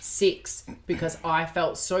 6 because I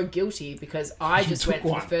felt so guilty because I just went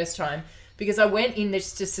for the first time, because I went in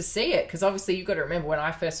just to see it, because obviously you've got to remember when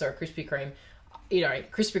I first saw a Krispy Kreme,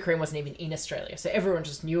 Krispy Kreme wasn't even in Australia, so everyone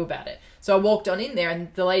just knew about it. So I walked on in there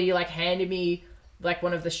and the lady handed me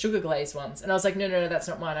one of the sugar glazed ones. And I was like, no, that's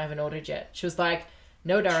not mine. I haven't ordered yet. She was like,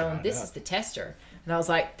 no, darling, this is the tester. And I was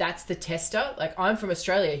like, that's the tester? Like, I'm from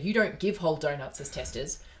Australia. You don't give whole donuts as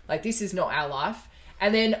testers. Like, this is not our life.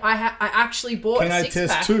 And then I actually bought a 6-pack. Can I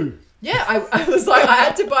test 2? Yeah, I was like, I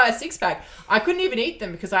had to buy a 6-pack. I couldn't even eat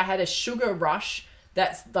them because I had a sugar rush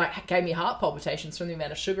that's like gave me heart palpitations from the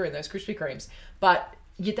amount of sugar in those Krispy Kremes. But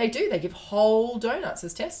yet they give whole donuts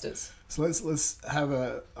as testers. So let's have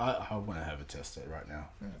a. I want to have a tester right now.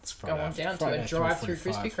 It's Go on down to a drive-through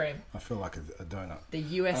Krispy Kreme. I feel like a donut. The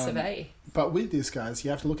US of A. But with this, guys, you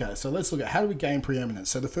have to look at it. So let's look at how do we gain preeminence.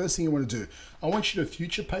 So the first thing you want to do, I want you to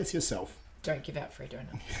future pace yourself. Don't give out free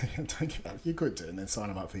donuts. Don't give out. You could do, and then sign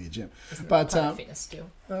them up for your gym. Isn't But Planet Fitness still?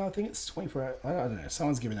 I think it's 24 hours. I don't know.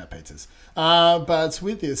 Someone's giving out pizzas. But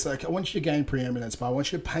with this, like, I want you to gain preeminence, but I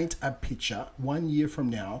want you to paint a picture 1 year from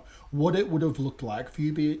now, what it would have looked like for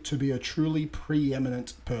you to be a truly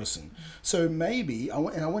preeminent person. So maybe, I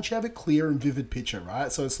want you to have a clear and vivid picture,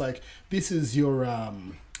 right? So it's like, this is your...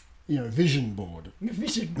 vision board. Your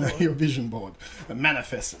vision board.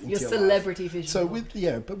 Manifest it into your celebrity life. vision So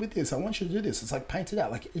board. but with this, I want you to do this. It's like paint it out.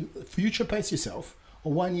 Like future pace yourself.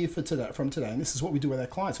 Or 1 year from today, and this is what we do with our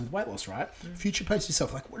clients with weight loss, right? Future pace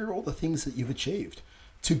yourself. Like, what are all the things that you've achieved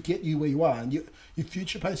to get you where you are? And you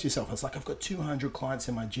future pace yourself. It's like, I've got 200 clients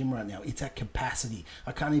in my gym right now. It's at capacity.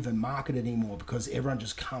 I can't even market it anymore because everyone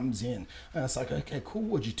just comes in. And it's like, okay, cool.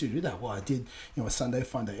 What'd you do that? Well, I did, a Sunday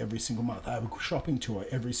fun day every single month. I have a shopping tour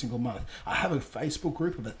every single month. I have a Facebook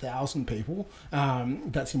group of 1,000 people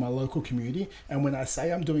that's in my local community. And when I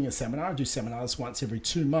say I'm doing a seminar, I do seminars once every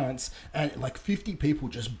 2 months, and like 50 people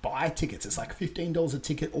just buy tickets. It's like $15 a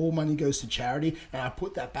ticket. All money goes to charity, and I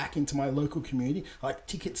put that back into my local community. Like,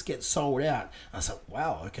 tickets get sold out. I was like,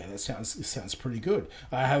 wow, okay, this sounds pretty good.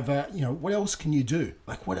 I have, what else can you do?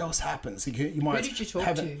 Like, what else happens? You might Who did you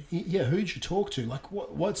talk to? Who did you talk to? Like,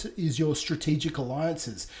 what is your strategic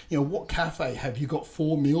alliances? What cafe have you got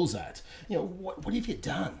 4 meals at? What have you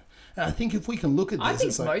done? And I think if we can look at this, I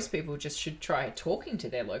think most people just should try talking to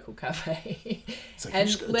their local cafe like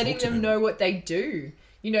and letting them know what they do.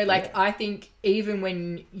 I think even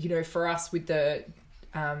when, for us with the,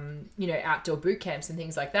 outdoor boot camps and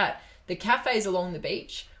things like that, the cafes along the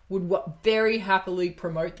beach would very happily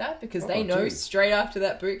promote that because they know straight after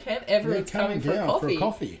that boot camp, everyone's coming for a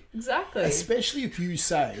coffee. Exactly. Especially if you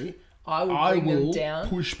say, I will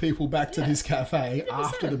push people back to this cafe 100%.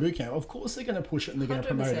 After the boot camp. Of course they're going to push it and they're going to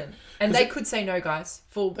promote it. And they could say no, guys.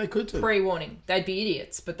 They could too. Pre-warning. They'd be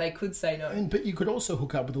idiots, but they could say no. But you could also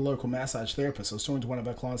hook up with a local massage therapist. I was talking to one of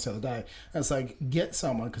our clients the other day, and it's like, get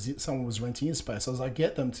someone, because someone was renting his space. I was like,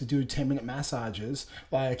 get them to do 10-minute massages,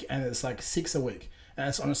 and it's like 6 a week. And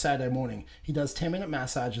it's on a Saturday morning. He does 10-minute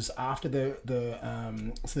massages after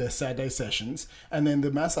their Saturday sessions, and then the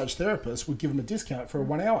massage therapist would give him a discount for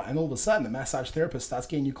 1 hour. And all of a sudden, the massage therapist starts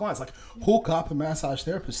getting new clients. Like, hook up a massage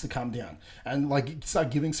therapist to come down and like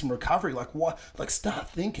start giving some recovery. Like, what? Like, start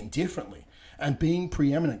thinking differently and being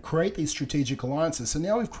preeminent. Create these strategic alliances. So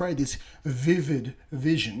now we've created this vivid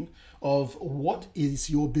vision of what is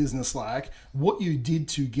your business like, what you did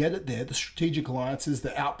to get it there, the strategic alliances,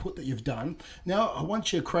 the output that you've done. Now, I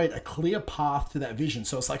want you to create a clear path to that vision.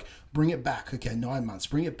 So it's like, bring it back, okay, 9 months,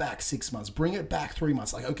 bring it back 6 months, bring it back 3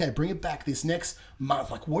 months. Like, okay, bring it back this next month.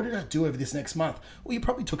 Like, what did I do over this next month? Well, you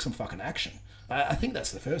probably took some fucking action. I think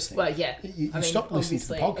that's the first thing. Well, yeah. You stopped listening to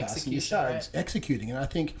the podcast and you started executing. And I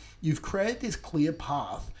think you've created this clear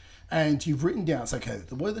path. And you've written down, it's like, okay,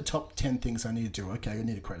 what are the top 10 things I need to do? Okay, I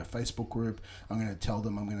need to create a Facebook group. I'm going to tell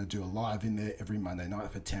them I'm going to do a live in there every Monday night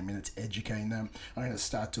for 10 minutes, educating them. I'm going to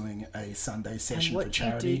start doing a Sunday session for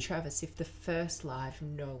charity. What do you do, Travis, if the first live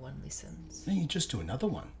no one listens? Then you just do another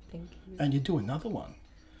one. Thank you. And you do another one.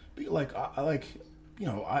 But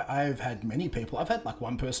I've had many people. I've had like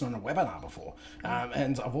one person on a webinar before.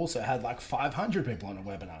 And I've also had like 500 people on a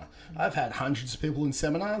webinar. I've had hundreds of people in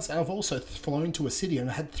seminars. And I've also flown to a city and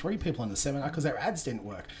had 3 people on the seminar because their ads didn't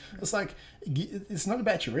work. It's like, it's not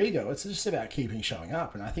about your ego. It's just about showing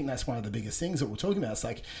up. And I think that's one of the biggest things that we're talking about. It's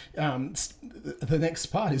like, the next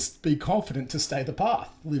part is be confident to stay the path.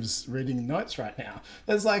 Liv's reading notes right now.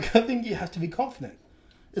 It's like, I think you have to be confident.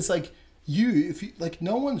 It's like,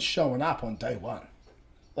 no one's showing up on day one.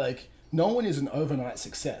 Like, no one is an overnight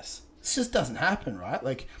success. This just doesn't happen, right?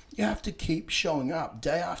 Like, you have to keep showing up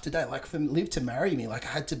day after day. Like, for Liv to marry me, like,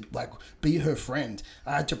 I had to, like, be her friend.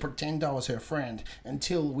 I had to pretend I was her friend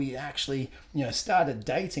until we actually, started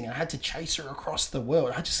dating. I had to chase her across the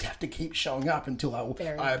world. I just have to keep showing up until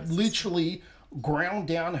I literally ground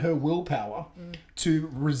down her willpower to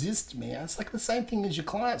resist me. And it's like the same thing as your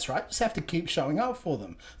clients, right? You just have to keep showing up for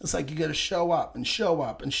them. It's like you got to show up and show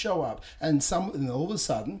up and show up. And all of a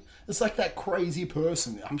sudden, it's like that crazy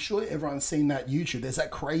person. I'm sure everyone's seen that YouTube. There's that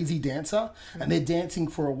crazy dancer and they're dancing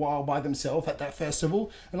for a while by themselves at that festival.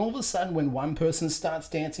 And all of a sudden, when one person starts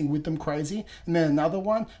dancing with them crazy and then another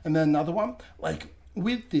one and then another one, like,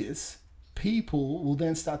 with this, people will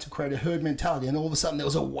then start to create a herd mentality, and all of a sudden there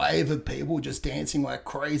was a wave of people just dancing like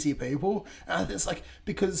crazy people. And it's like,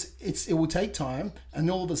 because it will take time, and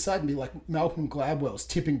all of a sudden be like Malcolm Gladwell's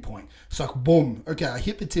tipping point. It's like, boom, okay, I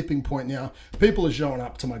hit the tipping point now. People are showing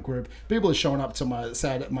up to my group. People are showing up to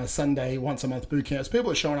my Sunday once a month boot camps. People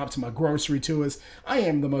are showing up to my grocery tours. I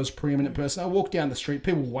am the most preeminent person. I walk down the street,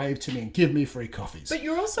 people wave to me and give me free coffees. But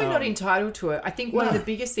you're also not entitled to it. I think one of the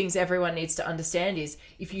biggest things everyone needs to understand is,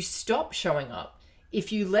 if you stop showing up,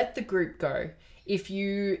 if you let the group go, if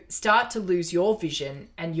you start to lose your vision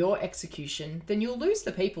and your execution, then you'll lose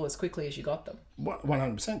the people as quickly as you got them.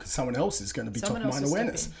 100%, because someone else is going to be Someone top of mind else will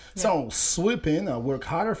awareness. step in. Someone will swoop in, they'll work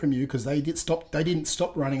harder from you because they didn't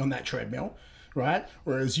stop running on that treadmill, right?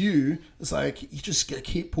 Whereas you, it's like, you just got to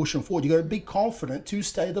keep pushing forward. You got to be confident to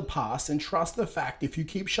stay the past and trust the fact if you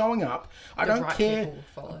keep showing up, I don't right care. people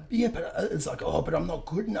will follow. Yeah, but it's like, oh, but I'm not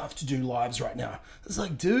good enough to do lives right now. It's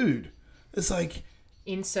like, dude, it's like,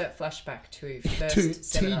 Insert flashback to to first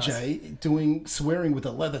seminars. TJ swearing with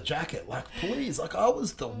a leather jacket. Like, please, like, I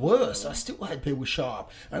was the worst. I still had people show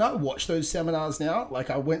up. And I watch those seminars now. Like,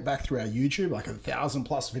 I went back through our YouTube, like 1,000+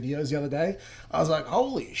 videos the other day. I was like,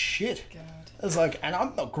 holy shit. God. I was like, and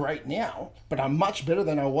I'm not great now, but I'm much better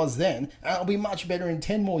than I was then. And I'll be much better in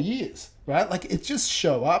 10 more years, right? Like, it's just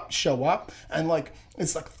show up. And like,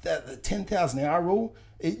 it's like the 10,000 hour rule.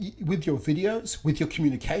 With your videos, with your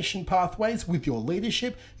communication pathways, with your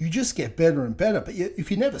leadership, you just get better and better. But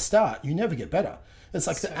if you never start, you never get better. It's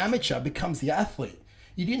like the amateur becomes the athlete.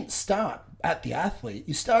 You didn't start at the athlete.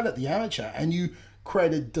 You start at the amateur, and you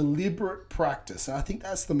created deliberate practice. And I think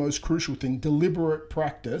that's the most crucial thing, deliberate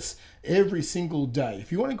practice every single day.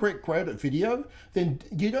 If you want to get great at video, then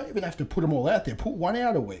you don't even have to put them all out there. Put 1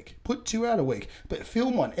 out a week, put 2 out a week, but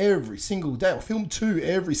film 1 every single day, or film 2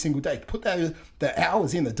 every single day. Put the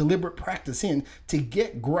hours in, the deliberate practice in to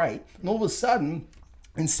get great. And all of a sudden,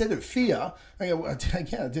 instead of fear, I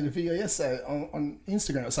did a video yesterday on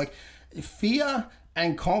Instagram. It's like fear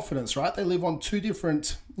and confidence, right? They live on 2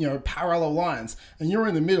 different, parallel lines, and you're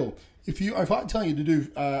in the middle. If I'm telling you to do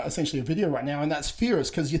essentially a video right now, and that's fear, is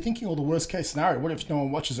because you're thinking all the worst case scenario. What if no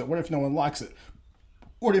one watches it? What if no one likes it?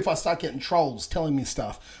 What if I start getting trolls telling me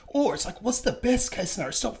stuff? Or it's like, what's the best case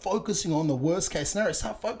scenario? Stop focusing on the worst case scenario.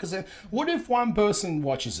 Start focusing. What if one person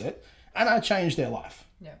watches it and I change their life?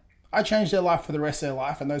 Yeah. I change their life for the rest of their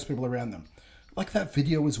life and those people around them. Like, that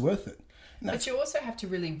video is worth it. But you also have to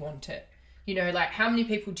really want it. Like, how many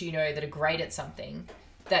people do you know that are great at something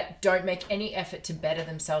that don't make any effort to better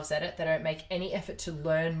themselves at it? They don't make any effort to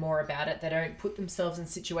learn more about it. They don't put themselves in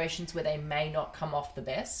situations where they may not come off the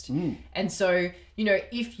best. And so,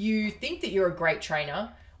 if you think that you're a great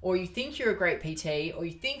trainer, or you think you're a great PT, or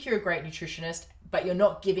you think you're a great nutritionist, but you're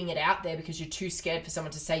not giving it out there because you're too scared for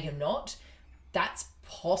someone to say you're not, that's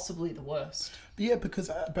possibly the worst. Yeah,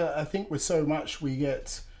 but I think with so much we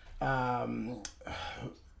get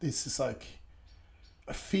this is like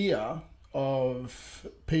a fear of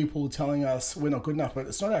people telling us we're not good enough, but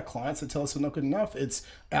it's not our clients that tell us we're not good enough. It's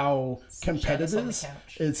our competitors.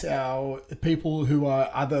 It's our people who are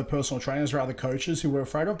other personal trainers or other coaches who we're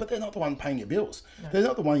afraid of, but they're not the one paying your bills. No. They're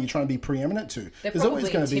not the one you're trying to be preeminent to. They're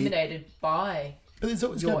probably intimidated by. But there's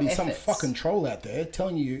always going to be some fucking troll out there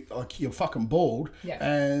telling you, like, you're fucking bald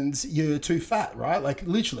and you're too fat, right? Like,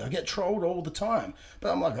 literally, I get trolled all the time.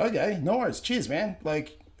 But I'm like, okay, no worries. Cheers, man.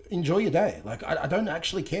 Like, enjoy your day. Like, I don't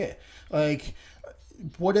actually care. Like,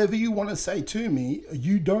 whatever you want to say to me,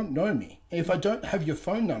 you don't know me. If I don't have your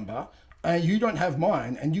phone number and you don't have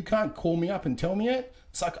mine and you can't call me up and tell me it,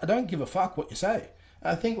 it's like, I don't give a fuck what you say.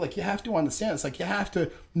 I think, like, you have to understand, it's like you have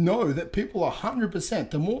to know that people are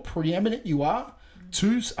 100%. The more preeminent you are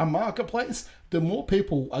to a marketplace, the more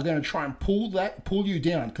people are going to try and pull you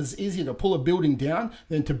down, because it's easier to pull a building down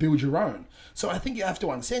than to build your own. So I think you have to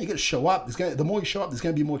understand, you got to show up. The more you show up, there's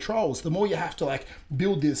going to be more trolls. The more you have to, like,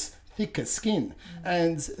 build this thicker skin.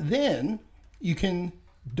 And then you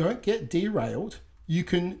don't get derailed. You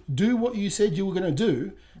can do what you said you were going to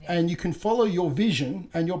do, and you can follow your vision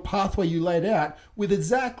and your pathway you laid out with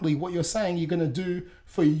exactly what you're saying you're going to do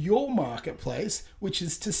for your marketplace, which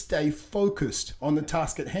is to stay focused on the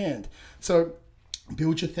task at hand. So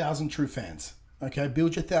build your 1,000 true fans. Okay,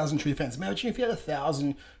 build your 1,000 true fans. Imagine if you had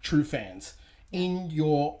 1,000 true fans in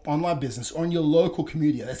your online business or in your local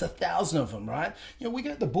community. There's 1,000 of them, right? We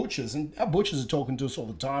get the butchers, and our butchers are talking to us all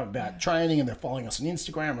the time about training, and they're following us on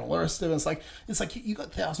Instagram and all the rest of it. It's like you got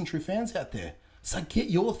 1,000 true fans out there. It's like, get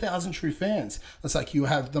your 1,000 true fans. It's like you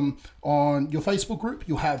have them on your Facebook group,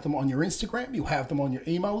 you'll have them on your Instagram, you'll have them on your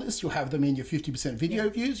email list, you'll have them in your 50% video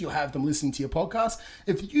views, you'll have them listening to your podcast.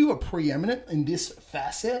 If you are preeminent in this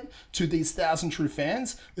facet to these 1,000 true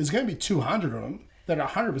fans, there's going to be 200 of them that are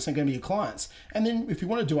 100% going to be your clients. And then if you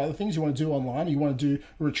want to do other things, you want to do online, you want to do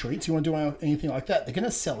retreats, you want to do anything like that, they're going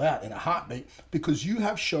to sell out in a heartbeat because you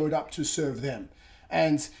have showed up to serve them.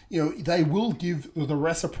 And, they will give the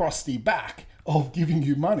reciprocity back of giving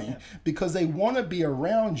you money because they want to be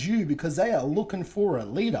around you because they are looking for a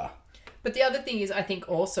leader. But the other thing is, I think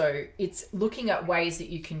also it's looking at ways that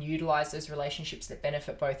you can utilize those relationships that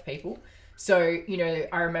benefit both people. So,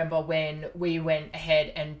 I remember when we went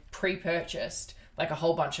ahead and pre-purchased like a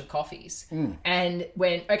whole bunch of coffees and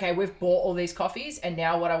when, okay, we've bought all these coffees and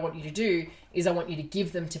now what I want you to do is I want you to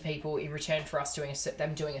give them to people in return for us doing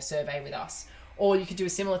a survey with us. Or you could do a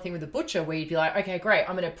similar thing with the butcher where you'd be like, okay, great,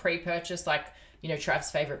 I'm going to pre-purchase Trav's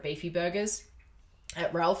favorite beefy burgers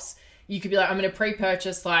at Ralph's. You could be like, I'm going to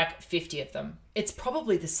pre-purchase 50 of them. It's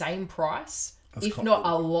probably the same price, if not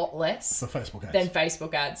a lot less than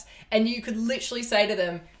Facebook ads. And you could literally say to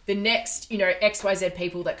them, the next, XYZ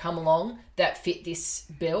people that come along that fit this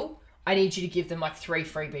bill, I need you to give them 3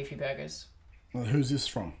 free beefy burgers. Well, who's this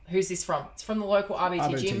from? It's from the local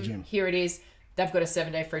RBT gym. Here it is. They've got a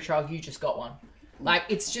 7-day free trial. You just got one.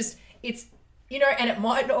 And it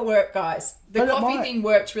might not work, guys. The coffee thing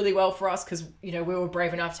worked really well for us because, we were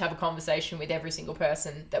brave enough to have a conversation with every single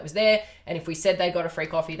person that was there. And if we said they got a free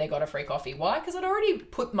coffee, they got a free coffee. Why? Because I'd already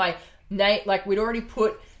put my name, we'd already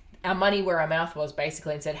put our money where our mouth was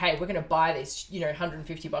basically and said, hey, we're going to buy this,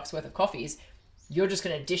 $150 worth of coffees. You're just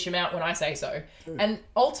going to dish them out when I say so. And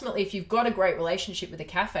ultimately, if you've got a great relationship with the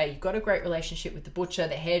cafe, you've got a great relationship with the butcher,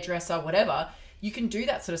 the hairdresser, whatever, you can do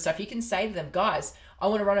that sort of stuff. You can say to them, guys, I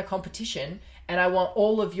want to run a competition and I want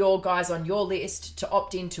all of your guys on your list to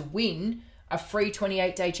opt in to win a free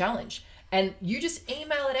 28-day challenge. And you just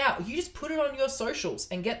email it out. You just put it on your socials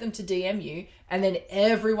and get them to DM you. And then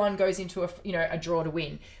everyone goes into a draw to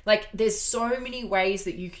win. There's so many ways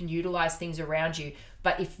that you can utilize things around you.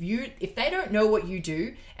 But if they don't know what you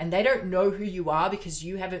do and they don't know who you are because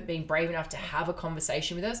you haven't been brave enough to have a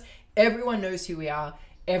conversation with us, everyone knows who we are.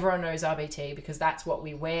 Everyone knows RBT because that's what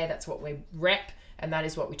we wear, that's what we rep, and that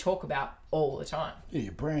is what we talk about all the time. Yeah,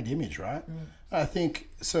 your brand image, right? I think,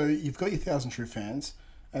 so you've got your 1,000 true fans,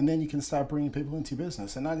 and then you can start bringing people into your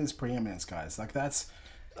business, and that is preeminence, guys.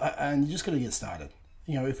 And you just got to get started.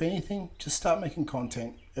 If anything, just start making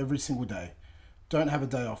content every single day. Don't have a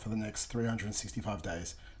day off for the next 365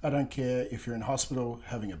 days. I don't care if you're in hospital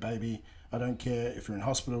having a baby. I don't care if you're in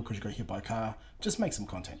hospital because you got hit by a car. Just make some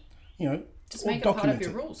content. Just make it part of your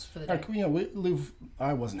rules for the day.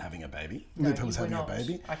 I wasn't having a baby. Liv was having a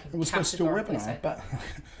baby. It was supposed to do a webinar, but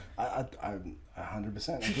I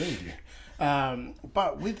 100% agree with you.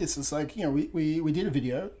 But with this, it's we did a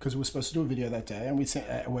video because we were supposed to do a video that day, and we sent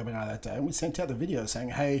a webinar that day, and we sent out the video saying,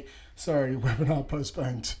 hey, sorry, webinar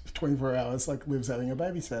postponed 24 hours, Liv's having a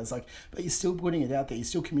baby. So it's but you're still putting it out there. You're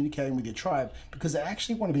still communicating with your tribe because they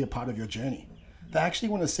actually want to be a part of your journey. They actually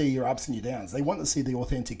want to see your ups and your downs. They want to see the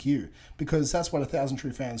authentic you because that's what 1,000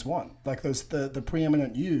 true fans want. The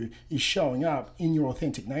preeminent you is showing up in your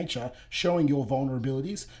authentic nature, showing your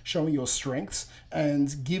vulnerabilities, showing your strengths,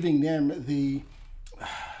 and giving them the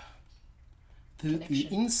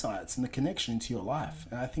insights and the connection into your life.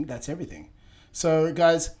 And I think that's everything. So,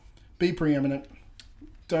 guys, be preeminent.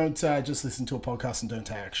 Don't just listen to a podcast and don't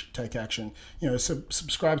take action.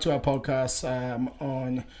 Subscribe to our podcast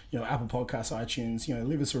on Apple Podcasts, iTunes.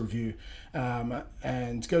 Leave us a review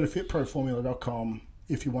and go to fitproformula.com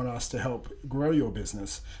if you want us to help grow your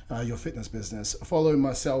business, your fitness business. Follow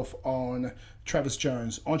myself on Travis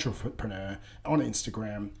Jones Entrepreneur on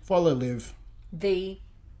Instagram. Follow Liv.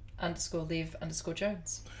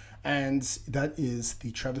 _Liv_Jones. And that is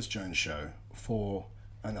the Travis Jones Show for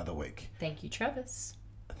another week. Thank you, Travis.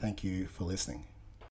 Thank you for listening.